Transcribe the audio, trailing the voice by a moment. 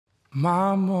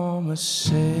My mama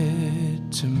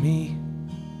said to me,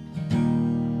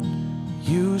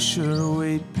 you should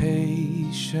wait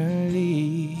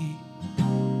patiently.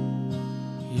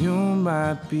 You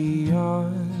might be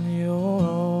on your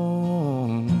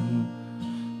own,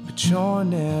 but you're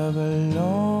never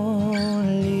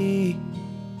lonely.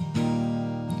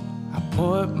 I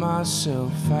put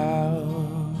myself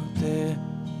out there,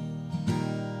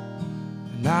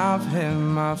 and I've had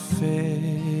my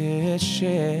fair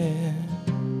share.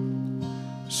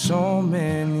 So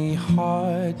many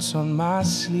hearts on my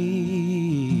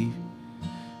sleeve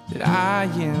that I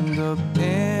end up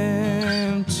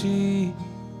empty.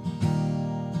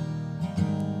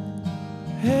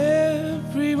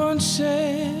 Everyone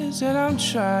says that I'm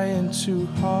trying too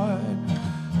hard.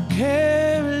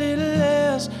 Care a little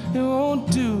less, it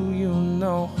won't do you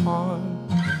no harm.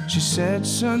 She said,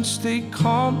 son, stay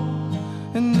calm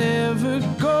and never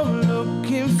go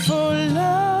looking for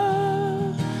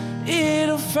love.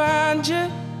 It'll find you,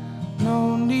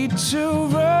 no need to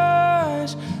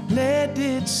rush. Let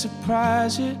it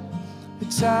surprise you,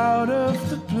 it's out of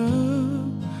the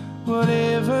blue.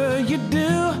 Whatever you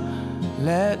do,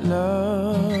 let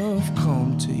love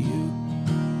come to you.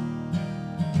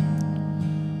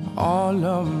 All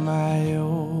of my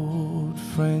old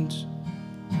friends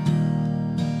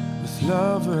with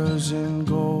lovers in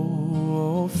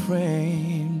gold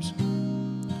frames,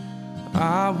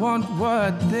 I want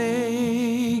what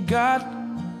they got.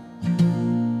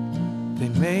 They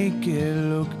make it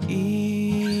look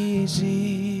easy.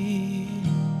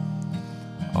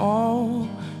 Oh,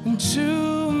 and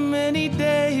too many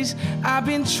days I've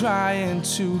been trying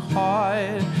too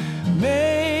hard.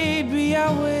 Maybe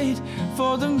I'll wait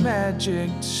for the magic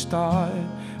to start.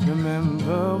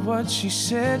 Remember what she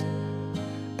said,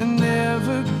 and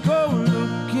never go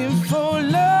looking for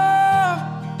love.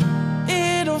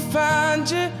 It'll find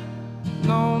you,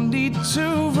 no need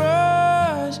to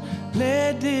rush.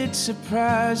 Let it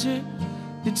surprise you,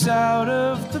 it's out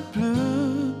of the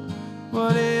blue.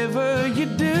 Whatever you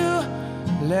do,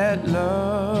 let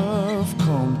love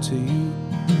come to you.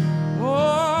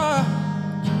 Oh,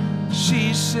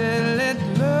 she said, let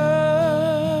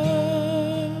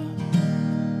love,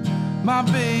 my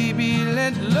baby,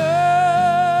 let love,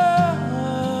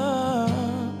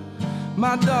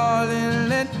 my darling,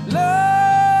 let love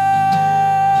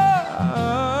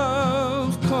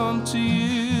come to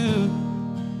you.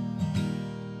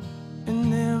 And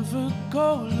never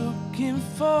go looking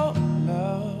for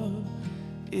love,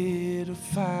 it'll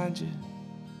find you,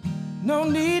 no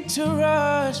need to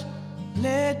rush.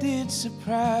 Let it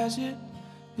surprise you,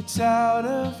 it's out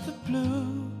of the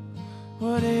blue.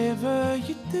 Whatever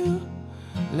you do,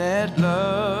 let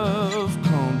love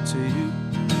come to you.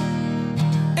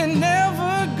 And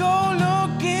never go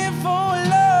looking for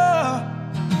love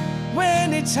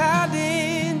when it's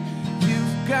hiding.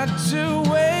 You've got to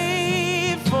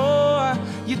wait for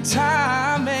your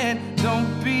time, and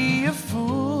don't be a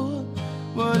fool.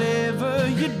 Whatever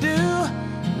you do,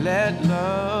 let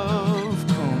love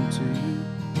come to you.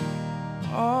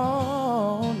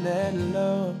 Oh, let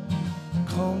love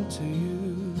come to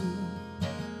you.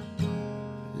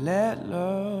 Let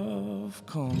love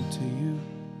come to you.